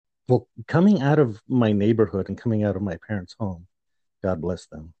Well, coming out of my neighborhood and coming out of my parents' home, God bless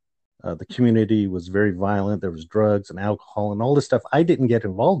them. The community was very violent. There was drugs and alcohol and all this stuff I didn't get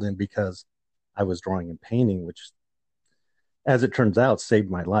involved in because I was drawing and painting, which, as it turns out,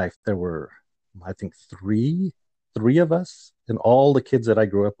 saved my life. There were, I think, three of us, and all the kids that I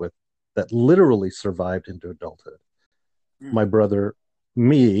grew up with that literally survived into adulthood. Mm. My brother,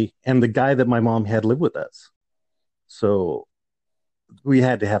 me, and the guy that my mom had lived with us. So we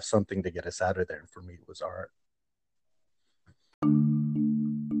had to have something to get us out of there. And for me, it was art.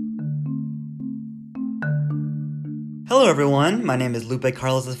 Hello, everyone. My name is Lupe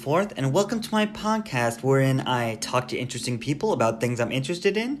Carlos IV, and welcome to my podcast wherein I talk to interesting people about things I'm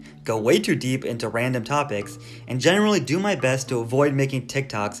interested in, go way too deep into random topics, and generally do my best to avoid making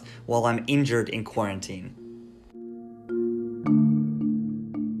TikToks while I'm injured in quarantine.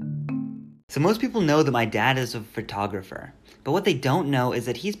 So most people know that my dad is a photographer, but what they don't know is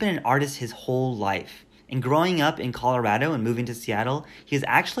that he's been an artist his whole life. And growing up in Colorado and moving to Seattle, he is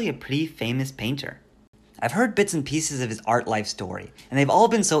actually a pretty famous painter. I've heard bits and pieces of his art life story, and they've all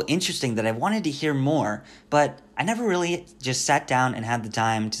been so interesting that I wanted to hear more, but I never really just sat down and had the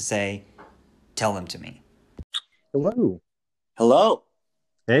time to say, tell them to me. Hello. Hello.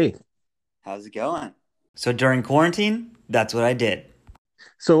 Hey. How's it going? So during quarantine, that's what I did.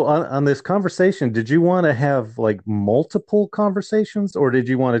 So on this conversation, did you want to have like multiple conversations or did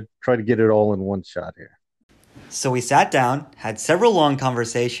you want to try to get it all in one shot here? So we sat down, had several long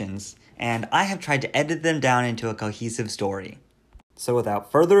conversations, and I have tried to edit them down into a cohesive story. So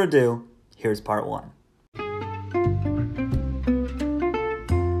without further ado, here's part one.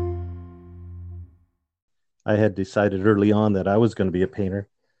 I had decided early on that I was going to be a painter.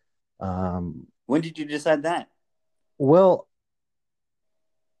 When did you decide that? Well,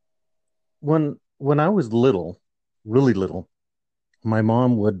 when I was little, really little, my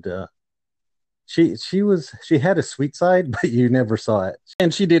mom would she had a sweet side, but you never saw it.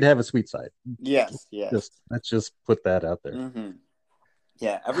 And she did have a sweet side. Yes, yes. Just let's just put that out there. Mm-hmm.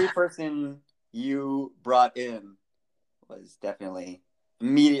 Yeah, every person you brought in was definitely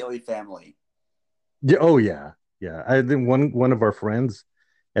immediately family. Yeah, oh yeah. Yeah. I think one of our friends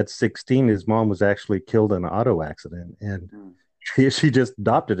at 16, his mom was actually killed in an auto accident and Mm. she just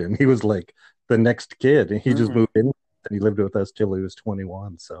adopted him. He was like the next kid and he just Mm-hmm. moved in and he lived with us till he was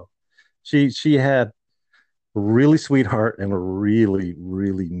 21. So she had a really sweetheart and a really,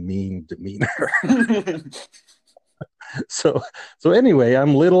 really mean demeanor. so so anyway,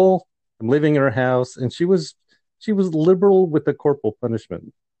 I'm little, I'm living in her house, and she was liberal with the corporal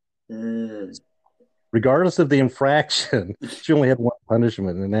punishment. Mm. Regardless of the infraction, she only had one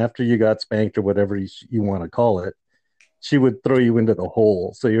punishment, and after you got spanked or whatever you want to call it, she would throw you into the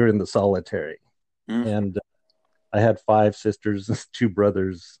hole, so you're in the solitary. Mm. And I had five sisters, two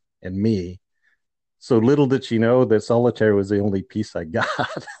brothers, and me. So little did she know that solitary was the only piece I got.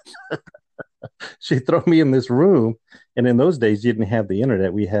 She'd throw me in this room, and in those days, you didn't have the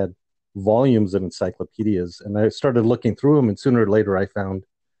internet. We had volumes of encyclopedias, and I started looking through them, and sooner or later, I found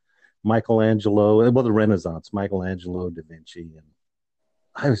Michelangelo, well, the Renaissance, Michelangelo, Da Vinci, and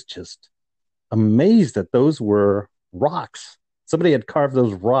I was just amazed that those were rocks. Somebody had carved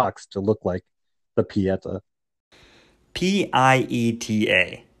those rocks to look like the Pieta.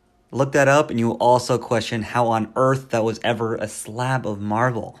 Pieta. Look that up and you will also question how on earth that was ever a slab of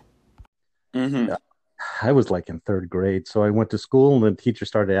marble. Mm-hmm. I was like in third grade, so I went to school, and the teacher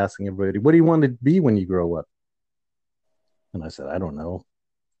started asking everybody, "What do you want to be when you grow up?" And I said, "I don't know."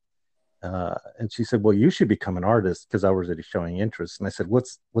 And she said, "Well, you should become an artist," because I was already showing interest. And I said,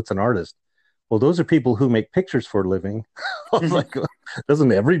 "What's an artist?" "Well, those are people who make pictures for a living." I was like,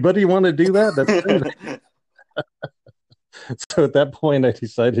 "Doesn't everybody want to do that?" That's great. So at that point, I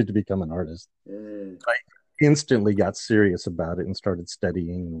decided to become an artist. I instantly got serious about it and started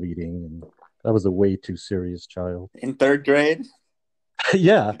studying and reading. And I was a way too serious child. In third grade?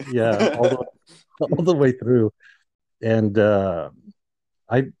 Yeah, yeah, all the way through. And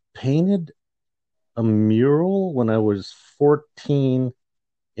I painted a mural when I was 14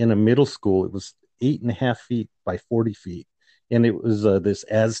 in a middle school. It was 8.5 feet by 40 feet. And it was this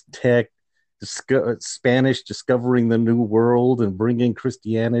Aztec Spanish discovering the new world and bringing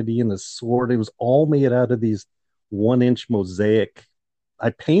Christianity and the sword. It was all made out of these 1 inch mosaic.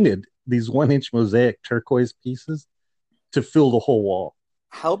 I painted these 1 inch mosaic turquoise pieces to fill the whole wall.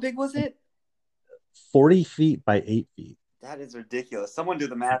 How big was it? 40 feet by 8 feet. That is ridiculous. Someone do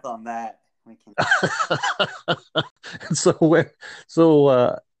the math on that. so when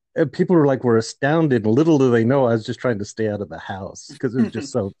so people were astounded. Little do they know I was just trying to stay out of the house because it was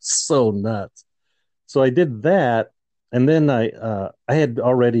just so nuts. So I did that. And then I had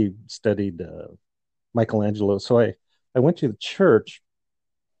already studied Michelangelo, so I went to the church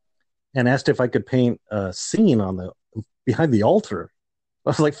and asked if I could paint a scene on the behind the altar. I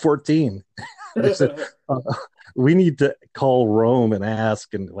was like 14. They said, uh, "We need to call Rome and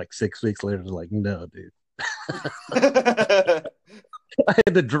ask." And like 6 weeks later, they're like, "No, dude." I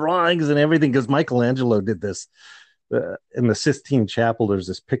had the drawings and everything because Michelangelo did this in the Sistine Chapel. There's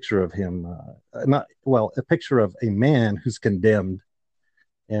this picture of him, not well, a picture of a man who's condemned,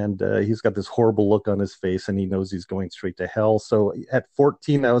 and he's got this horrible look on his face, and he knows he's going straight to hell. So at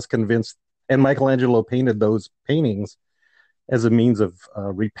 14, I was convinced, and Michelangelo painted those paintings as a means of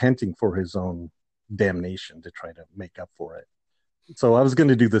repenting for his own damnation to try to make up for it. So I was going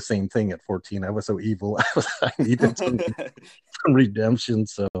to do the same thing at 14. I was so evil. I needed some redemption.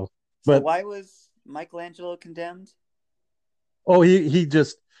 So, So but why was Michelangelo condemned? oh, he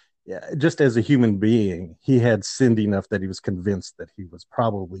just, yeah, just as a human being, he had sinned enough that he was convinced that he was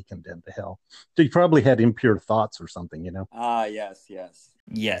probably condemned to hell. So he probably had impure thoughts or something, you know. Ah, yes, yes.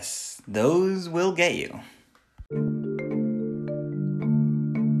 Yes, those will get you.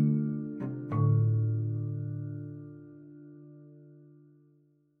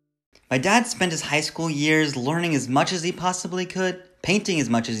 My dad spent his high school years learning as much as he possibly could, painting as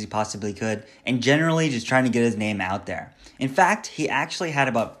much as he possibly could, and generally just trying to get his name out there. In fact, he actually had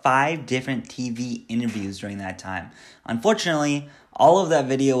about 5 different TV interviews during that time. Unfortunately, all of that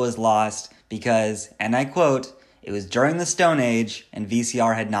video was lost because, and I quote, it was during the Stone Age and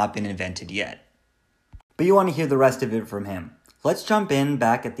VCR had not been invented yet. But you want to hear the rest of it from him. Let's jump in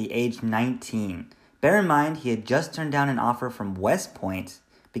back at the age 19. Bear in mind, he had just turned down an offer from West Point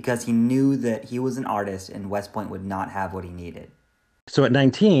because he knew that he was an artist and West Point would not have what he needed. So at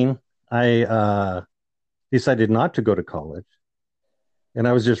 19, I decided not to go to college, and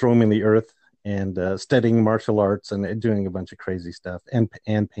I was just roaming the earth and studying martial arts and doing a bunch of crazy stuff and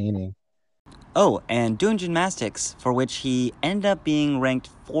painting. Oh, and doing gymnastics, for which he ended up being ranked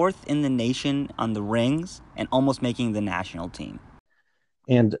 4th in the nation on the rings and almost making the national team.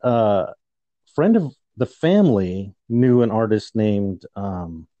 And a friend of the family knew an artist named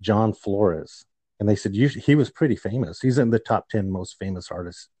John Flores, and they said he was pretty famous. He's in the top 10 most famous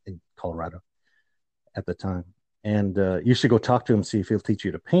artists in Colorado at the time. And you should go talk to him, see if he'll teach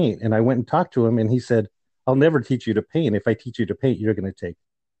you to paint. And I went and talked to him, and he said, "I'll never teach you to paint. If I teach you to paint, you're going to take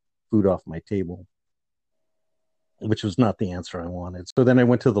food off my table," which was not the answer I wanted. So then I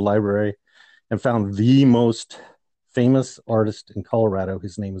went to the library and found the most famous artist in Colorado.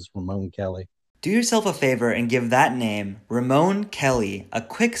 His name is Ramon Kelly. Do yourself a favor and give that name, Ramon Kelly, a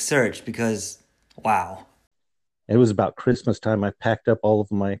quick search because, wow. It was about Christmas time. I packed up all of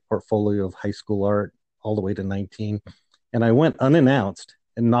my portfolio of high school art all the way to 19. And I went unannounced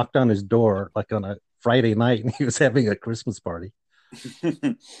and knocked on his door like on a Friday night, and he was having a Christmas party.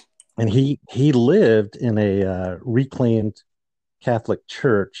 And he lived in a reclaimed Catholic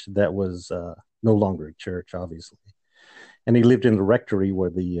church that was no longer a church, obviously. And he lived in the rectory where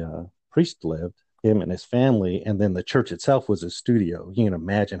the priest lived, him and his family, and then the church itself was a studio. You can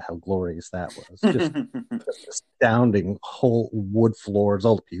imagine how glorious that was. Just astounding, whole wood floors,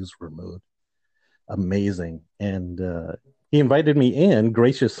 all the pews were removed. Amazing. And he invited me in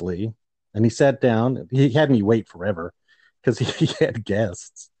graciously, and he sat down. He had me wait forever because he had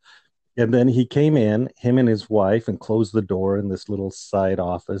guests. And then he came in, him and his wife, and closed the door in this little side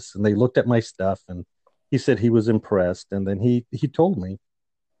office. And they looked at my stuff, and he said he was impressed. And then he told me,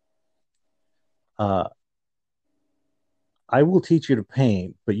 "I will teach you to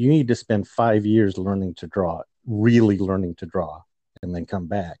paint, but you need to spend 5 years learning to draw, really learning to draw, and then come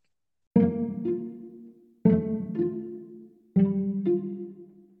back."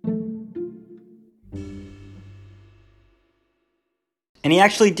 And he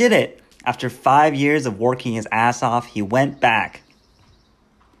actually did it. After 5 years of working his ass off, he went back.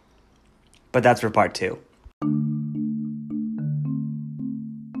 But that's for part 2.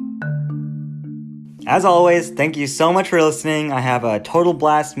 As always, thank you so much for listening. I have a total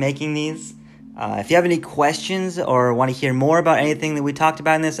blast making these. If you have any questions or want to hear more about anything that we talked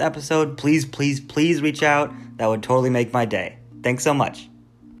about in this episode, please reach out. That would totally make my day. Thanks so much.